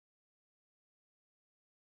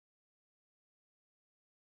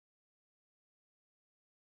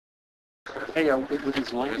Hey, with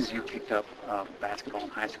as long as you picked up basketball in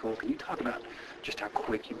high school, can you talk about just how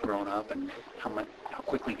quick you've grown up and how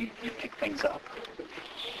quickly you pick things up?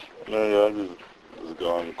 Man, yeah, I just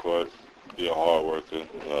go on the court, be a hard worker.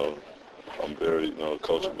 I'm very,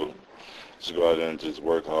 coachable. Just go out there and just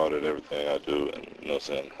work hard at everything I do. And, what I'm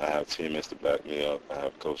saying, I have teammates to back me up. I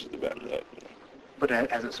have coaches to back me up. But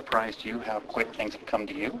has it surprised you how quick things have come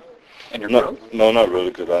to you and your No, growth? no, not really,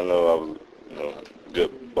 because I know I was, a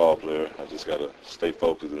good ball player. I just got to stay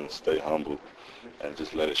focused and stay humble and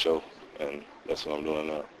just let it show. And that's what I'm doing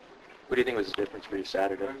now. What do you think was the difference for you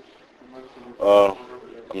Saturday? I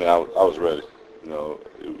was ready.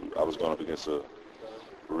 I was going up against a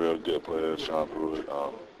real good player, Sean Pruitt.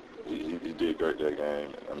 He did great that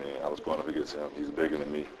game. I was going up against him. He's bigger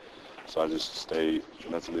than me. So I just stayed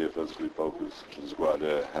mentally and physically focused and just go out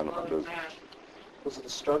there and handle my business. Was it a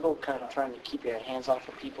struggle kind of trying to keep your hands off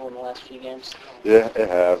of people in the last few games? Yeah, it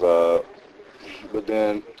has. But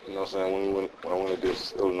then, when I went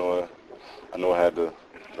against Illinois, I know I had to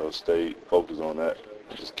stay focused on that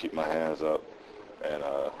and just keep my hands up. And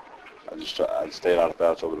I stayed out of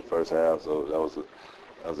foul trouble the first half, so that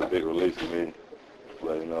was a big relief for me.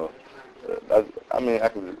 But I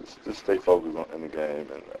can just stay focused in the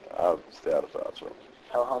game, and I'll stay out of foul trouble.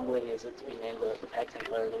 How humbling is it to be named the Pac-10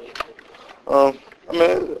 Player of the Week?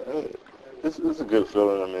 It's a good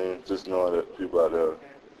feeling. Just knowing that people out there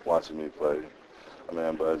watching me play.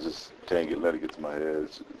 But I just can't let it get to my head.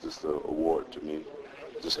 It's just an award to me.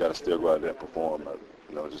 Just got to still go out there and perform.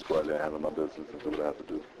 Just go out there and handle my business and do what I have to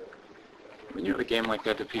do. When you have a game like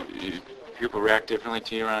that, do people react differently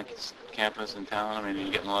to you around campus and town? Are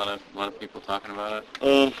you getting a lot of people talking about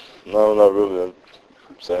it? No, not really.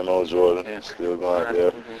 Same old Jordan. Yeah. Still going out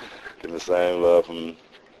there, getting the same love from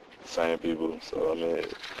the same people. So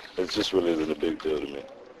it just really isn't a big deal to me.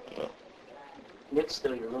 Nick's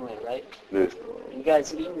still your roommate, right? Yeah. You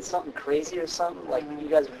guys eating something crazy or something? Like you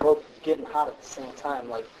guys are both getting hot at the same time.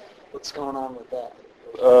 Like what's going on with that?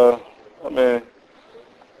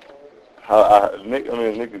 Nick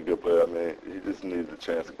is a good player. He just needs a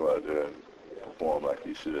chance to go out there and perform like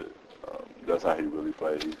he should. That's how he really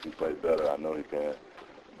played. He played better. I know he can.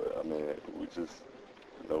 But, we just,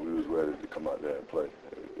 we was ready to come out there and play.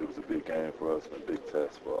 It was a big game for us and a big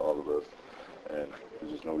test for all of us. And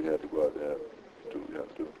we just know we had to go out there and do what we have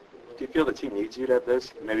to do. Do you feel the team needs you to have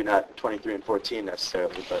this? Maybe not 23-14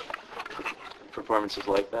 necessarily, but performances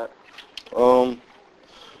like that?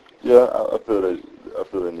 Yeah, I feel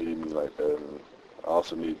they need me like that. And I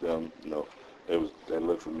also need them. They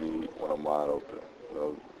look for me when I'm wide open.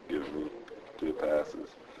 Giving me good passes.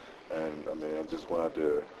 And I just went out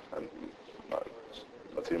there and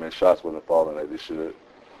my teammates' shots wasn't falling like they should.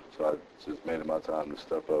 So I just made it my time to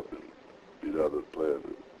step up and be the other player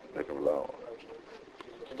that they can rely on.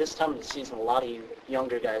 At this time of the season, a lot of you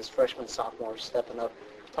younger guys, freshmen, sophomores, stepping up.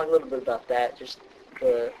 Talk a little bit about that, just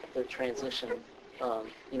the transition,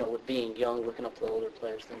 with being young, looking up to the older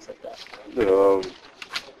players, things like that.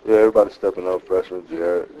 Yeah, everybody stepping up. Freshman,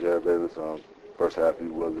 Jared Davis. First half he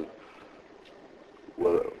wasn't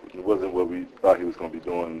what we thought he was going to be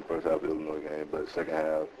doing in the first half of the Illinois game, but second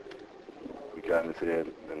half we got in his head,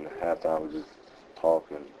 and halftime we just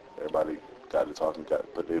talking. Everybody got to talking, got to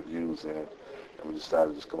put their views in, and we decided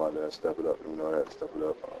to just come out there and step it up. We had to step it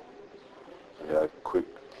up. We had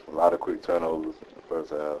a lot of quick turnovers in the first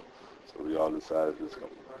half, so we all decided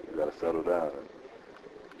we got to settle down. And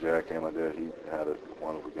Jared came out there, he had a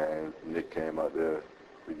wonderful game. Nick came out there.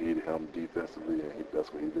 We needed him defensively, and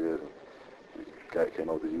that's what he did. And we came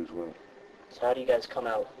out with a huge win. So how do you guys come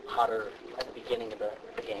out hotter at the beginning of the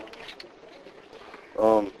game?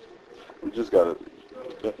 We just got to,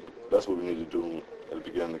 that's what we need to do at the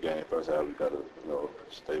beginning of the game. First half, we got to,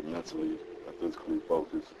 stay mentally and physically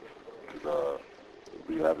focused. Because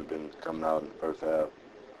we haven't been coming out in the first half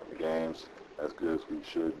of the games as good as we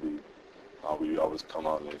should be. We always come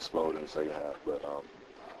out and explode in the second half. But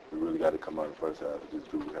we really got to come out in the first half and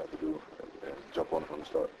just do what we have to do and jump on it from the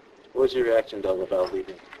start. What was your reaction to LaBelle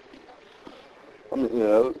leaving?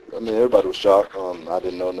 Everybody was shocked. I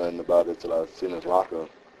didn't know nothing about it until I seen his locker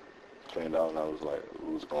cleaned out, and I was like,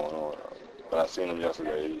 what's going on? But I seen him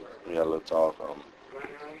yesterday. We had a little talk.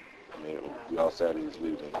 We all said he was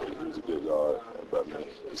leaving. He was a good guard, but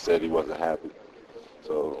he said he wasn't happy.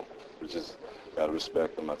 So we just got to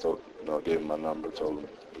respect him. I gave him my number, told him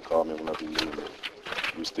to call me whenever you need me.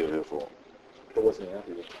 We're still here for him. What wasn't he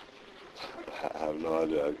happy with? I have no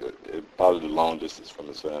idea. It probably the long distance from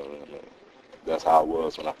his family. That's how it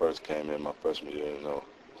was when I first came in my freshman year.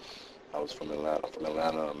 I was from Atlanta.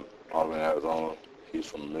 All the way in Arizona. He's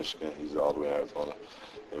from Michigan. He's all the way in Arizona.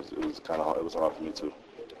 It was kind of hard. It was hard for me too.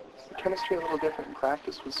 chemistry a little different in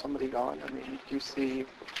practice with somebody gone? I mean, do you see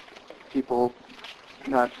people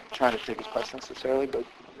not trying to take his place necessarily, but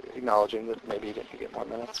acknowledging that maybe he didn't get more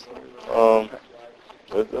minutes? I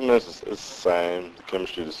mean, it's the same. The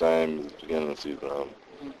chemistry the same as the beginning of the season.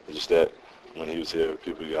 It's just that when he was here,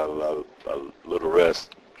 people got a little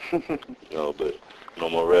rest, you know, but no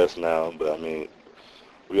more rest now. But I mean,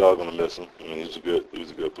 we all gonna miss him. I mean, he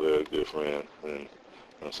was a good player, a good friend, and you know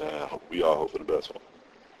what I'm saying, we all hope for the best for him.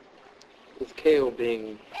 With KO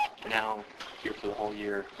being now here for the whole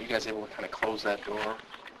year, are you guys able to kind of close that door,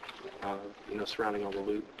 you know, surrounding all the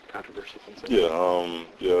loot controversy?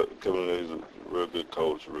 Yeah, Kevin is a real good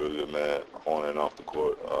coach, a real good man on and off the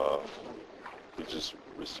court. He's just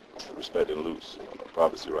respecting Luke's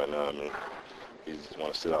privacy right now. I mean, he just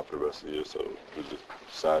want to sit out for the rest of the year, so we just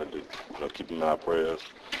decided to, you know, keep him in our prayers.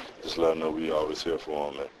 Just let him know we always here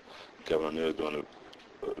for him. And Kevin O'Neill's doing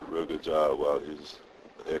a real good job while he's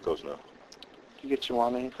the head coach now. Did you get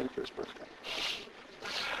Juwan anything for his birthday?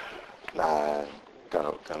 Nah,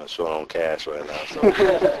 kind of short on cash right now, so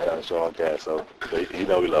kind of short on cash. So he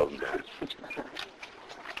know we love him though.